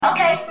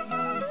Okay.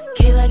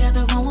 Kayla got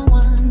the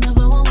 111, the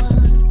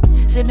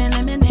 411. Sipping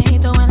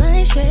lemonade, throwing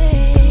light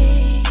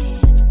shade.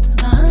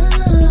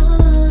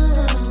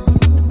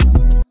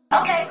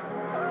 Okay.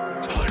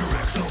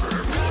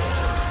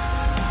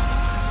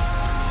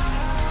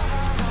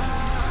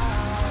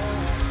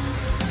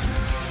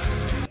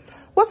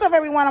 What's up,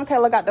 everyone? I'm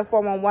Kayla got the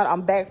 411.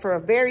 I'm back for a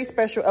very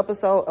special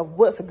episode of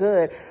What's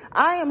Good.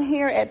 I am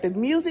here at the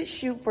music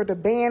shoot for the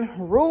band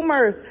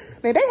Rumors.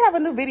 Now, they have a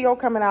new video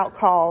coming out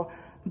called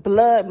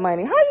Blood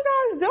Money. How you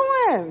guys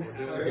doing?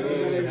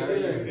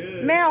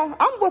 Good. Now,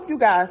 I'm with you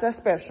guys. That's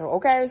special,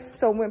 okay?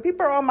 So when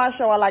people are on my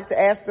show, I like to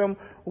ask them,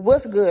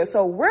 what's good?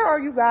 So where are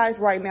you guys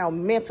right now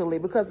mentally?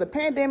 Because the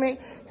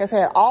pandemic has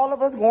had all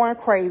of us going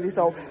crazy.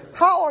 So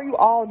how are you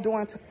all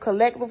doing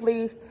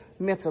collectively,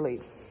 mentally?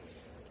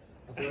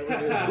 I feel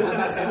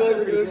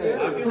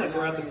like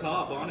we're at the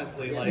top,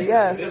 honestly. Like,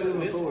 yes. This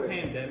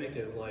pandemic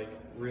is like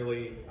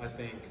really, I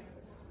think,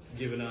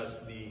 given us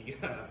the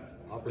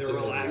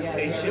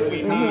relaxation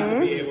we need to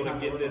be able to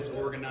get this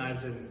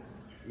organized and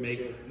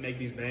make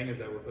these bangers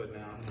that we're putting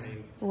out. I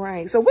mean,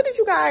 right. So what did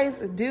you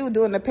guys do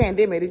during the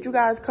pandemic? Did you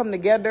guys come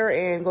together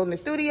and go in the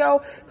studio?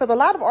 Because a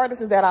lot of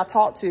artists that I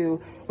talked to,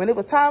 when it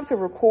was time to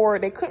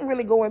record, they couldn't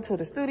really go into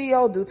the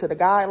studio due to the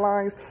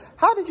guidelines.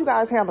 How did you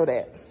guys handle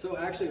that? So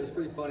actually, it was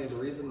pretty funny. The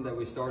reason that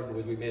we started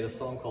was we made a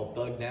song called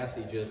Thug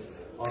Nasty just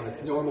on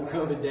a normal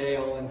COVID day,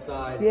 all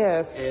inside.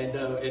 Yes. And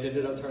it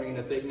ended up turning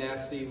into Thick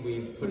Nasty. We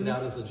put it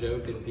out as a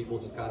joke, and people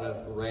just kind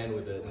of ran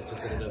with it. And it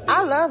just ended up.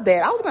 I love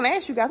that. I was going to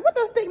ask you guys, what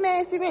does Thick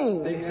Nasty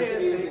mean? Thick Nasty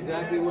means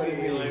exactly what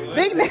it means.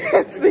 Thick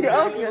Nasty.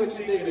 Exactly Okay. what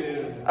you think it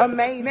is.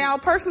 Amazing. Now,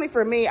 personally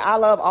for me, I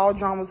love all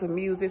genres of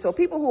music. So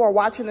people who are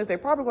watching this, they're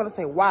probably going to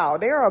say, wow,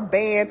 they're a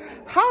band.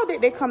 How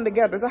did they come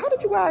together? So how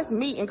did you guys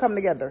meet and come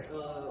together?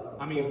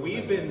 I mean,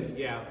 we've been,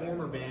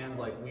 former bands,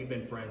 like, we've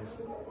been friends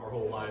our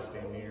whole lives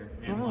damn near.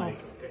 And, like,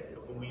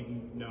 we've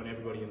known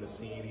everybody in the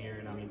scene here.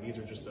 And, I mean, these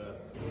are just the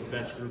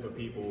best group of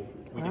people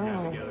we can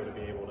have together to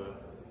be able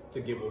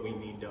to get what we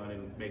need done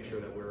and make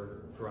sure that we're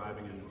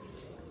thriving and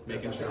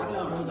making sure all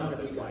our stuff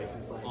is, like,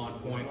 on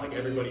point, like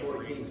everybody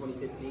agrees.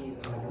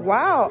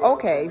 Wow.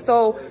 Okay.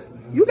 So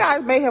you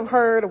guys may have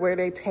heard where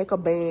they take a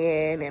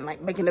band and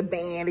like making a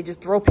band, they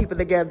just throw people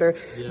together.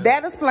 Yeah.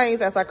 That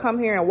explains, as I come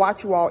here and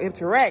watch you all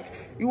interact,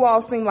 you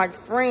all seem like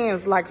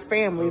friends, like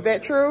family. Is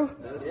that true?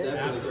 That's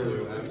definitely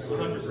true.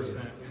 Absolutely.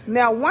 100%.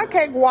 Now,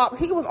 1K Guap,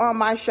 he was on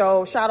my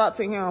show. Shout out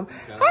to him.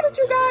 How did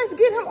you guys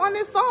get him on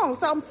this song?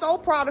 So I'm so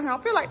proud of him. I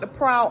feel like the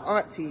proud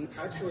auntie.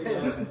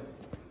 Actually,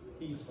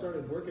 he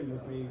started working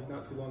with me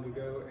not too long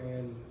ago,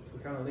 and we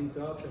kind of linked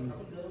up, and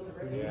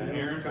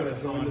Aaron put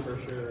us on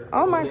for sure.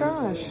 Oh my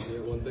gosh. Yeah,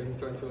 one thing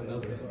turned to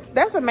another.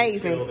 That's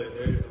amazing. Like,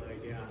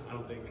 I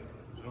don't think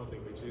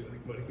we choose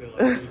anybody. Feel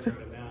like we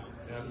turn it down.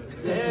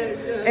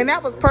 Definitely. And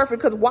that was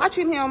perfect because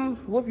watching him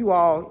with you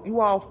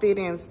all fit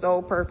in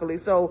so perfectly.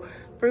 So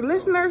for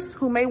listeners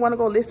who may want to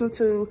go listen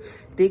to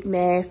Thick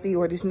Nasty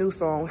or this new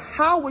song,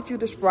 how would you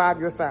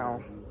describe your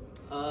sound?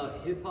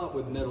 Hip hop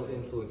with metal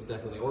influence,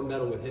 definitely, or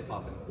metal with hip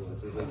hop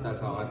influence. At least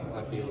that's how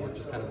I feel. We're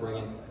just kind of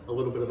bringing a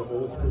little bit of the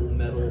old school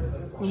metal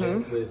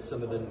with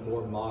some of the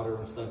more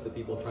modern stuff that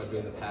people tried to do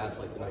in the past,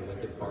 like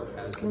Linkin Park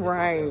has some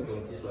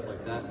influence and stuff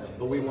like that.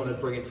 But we want to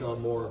bring it to a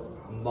more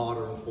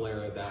modern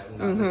flair of that, and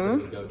not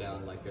necessarily go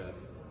down like a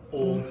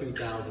old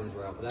 2000s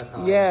route. But that's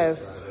how I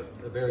describe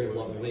it. A very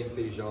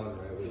lengthy genre,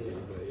 would be,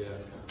 but yeah.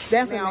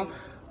 That's now.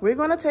 We're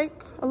gonna take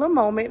a little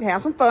moment,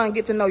 have some fun,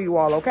 get to know you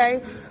all.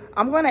 Okay.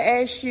 I'm going to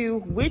ask you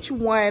which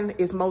one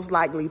is most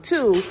likely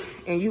to,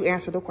 and you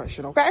answer the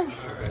question, okay?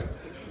 Okay.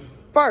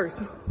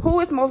 First,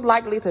 who is most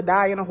likely to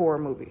die in a horror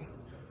movie?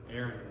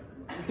 Aaron.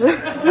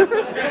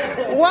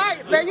 Why?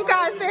 Now, you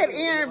guys said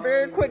Aaron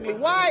very quickly.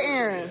 Why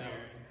Aaron?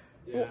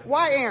 Yeah.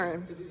 Why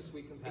Aaron? Because he's a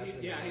sweet,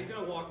 compassionate Yeah, he's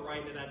going to walk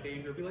right into that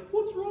danger and be like,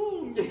 what's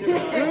wrong?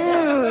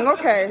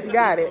 Okay,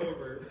 got it.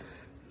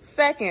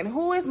 Second,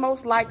 who is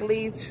most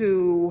likely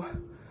to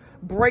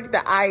break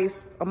the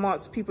ice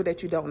amongst people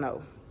that you don't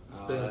know?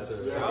 Spencer.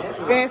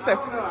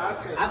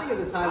 I think at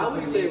the time I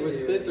would say it was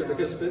Spencer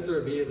because Spencer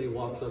immediately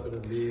walks up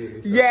and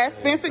immediately. Yes,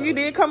 Spencer, you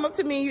did come up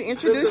to me, you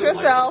introduced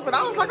yourself, and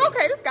I was like,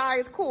 okay, this guy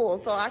is cool,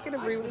 so I can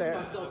agree with that.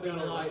 Myself in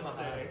the right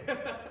side.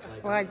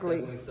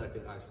 Likely.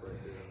 Second icebreaker.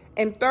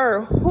 And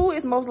third, who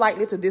is most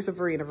likely to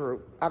disagree in the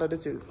group out of the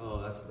two?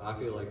 Oh, I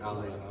feel like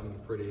I'm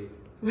pretty.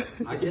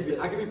 I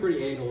can be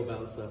pretty anal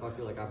about stuff. I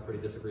feel like I'm pretty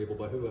disagreeable,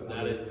 but who?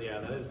 That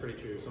is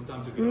pretty true.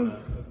 Sometimes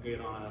we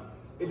get on a.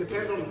 it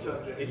depends on the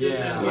subject.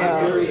 I'm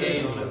very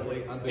anal. Honestly,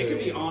 it could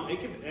be on.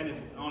 It could, and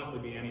it's honestly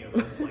be any of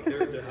us. Like,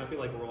 I feel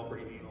like we're all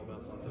pretty anal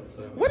about something.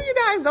 So. What are you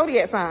guys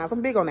zodiac signs?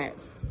 I'm big on that.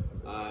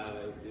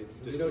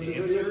 You know what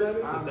your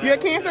zodiac sign is? You're a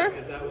Cancer?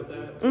 Is that what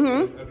that?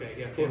 Mm-hmm. Okay,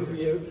 yeah.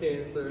 Scorpio,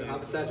 Cancer.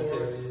 I'm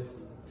Sagittarius.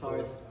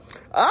 Taurus.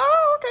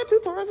 Oh, okay,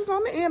 2 Tauruses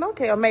on the end.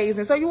 Okay,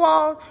 amazing. So you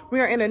all, we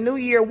are in a new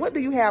year. What do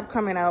you have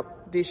coming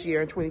up this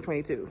year in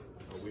 2022?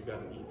 We've got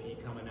an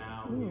EP coming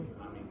out.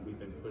 We've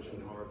been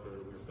pushing hard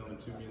we're filming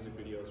 2 music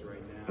videos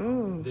right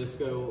now.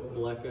 Disco,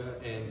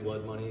 Bleka, and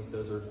Blood Money.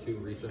 Those are 2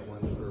 recent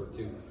ones, or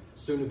 2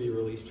 soon to be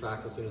released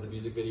tracks as soon as the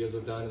music videos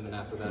are done, and then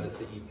after that it's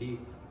the EP.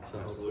 So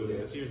Absolutely,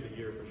 this year's the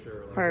year for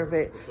sure. Like,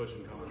 Perfect. we're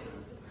pushing content.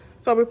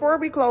 So before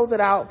we close it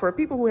out, for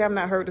people who have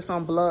not heard the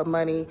song Blood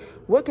Money,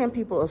 what can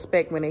people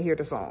expect when they hear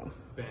the song?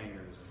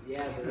 Bangers.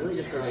 yeah, but really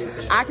just right.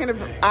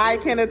 I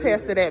can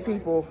attest to that,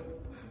 people.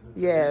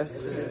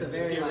 Yes. It's a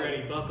very Get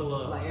ready, buckle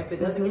up. like if it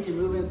doesn't get you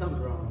moving,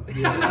 something's wrong.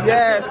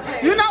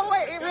 Yes. You know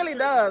what? It really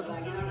does.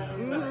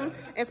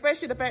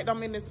 Especially the fact that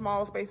I'm in this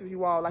small space with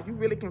you all. Like, you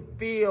really can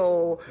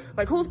feel,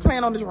 like, who's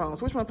playing on the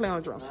drums? Which one playing on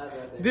the drums?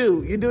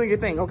 Dude, you're doing your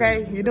thing,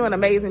 okay? You're doing an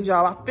amazing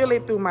job. I feel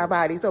it through my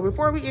body. So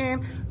before we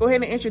end, go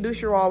ahead and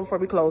introduce you all before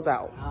we close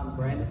out. I'm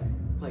Brandon,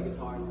 play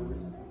guitar and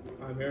numbers.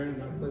 I'm Aaron,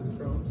 and I play the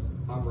drums.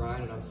 I'm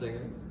Ryan, and I'm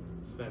singing.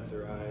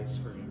 Spencer, I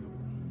scream.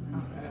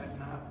 I'm Pat,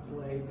 and I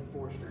play the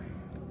 4-string.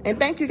 And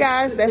thank you,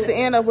 guys. That's the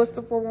end of What's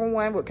the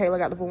 411 with Kayla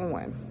Got the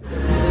 411.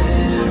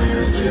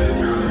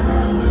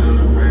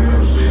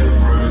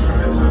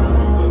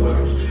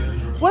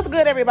 What's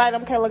good, everybody?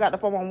 I'm Kayla Got the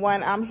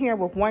 411. I'm here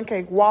with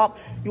 1K Guap.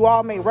 You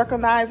all may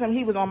recognize him.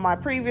 He was on my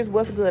previous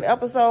What's Good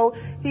episode.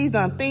 He's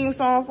done theme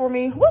songs for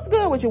me. What's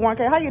good with you,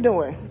 1K? How you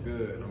doing? I'm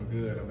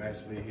good. I'm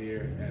actually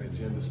here at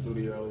Agenda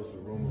Studios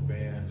with Rumor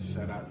Band.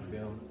 Shout out to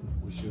them.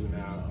 We're shooting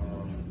out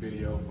a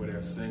video for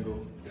their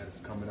single that's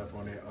coming up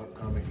on their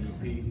upcoming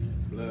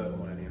EP, Blood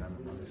Money, and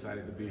I'm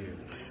excited to be here.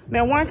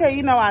 Now, 1K,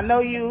 you know, I know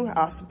you.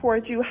 I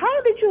support you.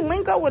 How did you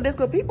link up with this?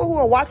 Because people who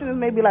are watching this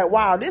may be like,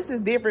 wow, this is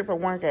different from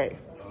 1K.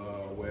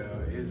 Well,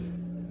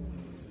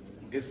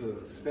 it's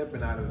a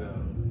stepping out of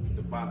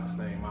the box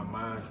thing. My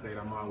mind state,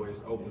 I'm always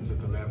open to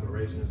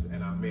collaborations,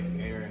 and I met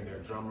Aaron, their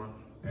drummer,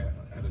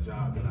 at a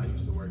job that I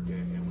used to work at,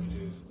 and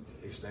we just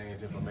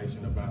exchanged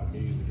information about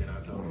music, and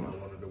I told him I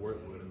wanted to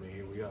work with him, and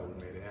here we are. We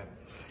made it happen.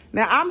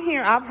 Now, I'm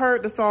here. I've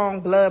heard the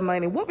song Blood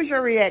Money. What was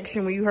your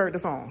reaction when you heard the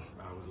song?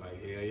 I was like,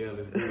 hell yeah,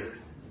 let's do it.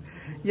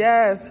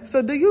 Yes.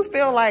 So do you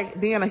feel like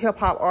being a hip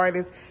hop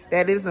artist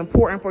that it is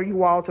important for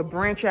you all to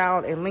branch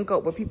out and link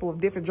up with people of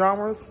different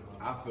genres?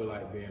 I feel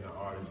like being an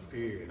artist,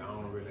 period. I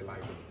don't really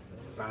like to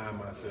find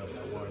myself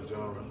in one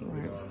genre, you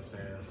know what I'm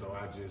saying? So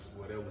I just,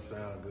 whatever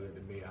sounds good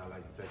to me, I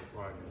like to take a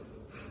part in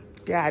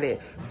it. Got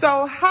it.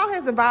 So how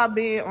has the vibe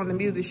been on the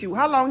music shoot?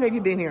 How long have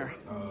you been here?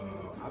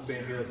 I've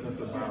been here since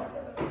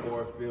about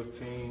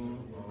 4:15.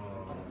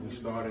 We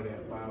started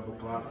at 5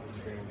 o'clock. It's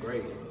been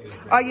great.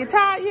 Are you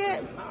tired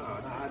yet?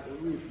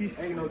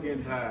 Ain't no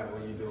getting tired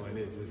when you're doing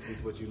this.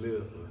 It's what you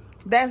live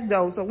for. That's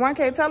dope. So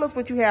 1K, tell us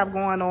what you have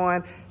going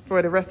on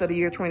for the rest of the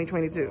year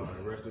 2022.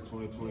 The rest of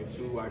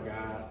 2022, I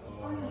got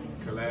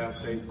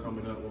collab tape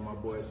coming up with my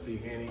boy C.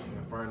 Henny,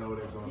 Inferno,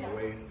 that's on the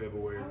way,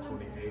 February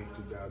 28th,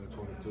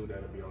 2022.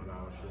 That'll be on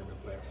our streaming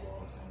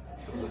platforms.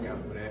 So look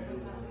out for that.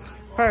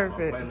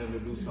 Perfect. I'm planning to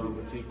do something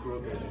with T.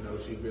 Crook, as you know,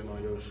 she's been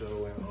on your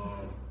show, and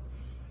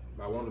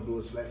I want to do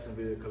a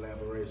Slacksonville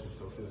collaboration.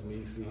 So since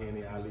me, C.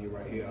 Henny, Ali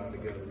right here all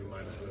together, we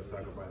might as well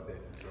talk about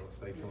that. So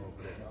stay tuned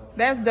for that.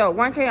 That's dope.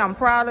 1K, I'm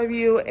proud of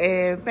you,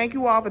 and thank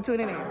you all for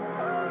tuning in.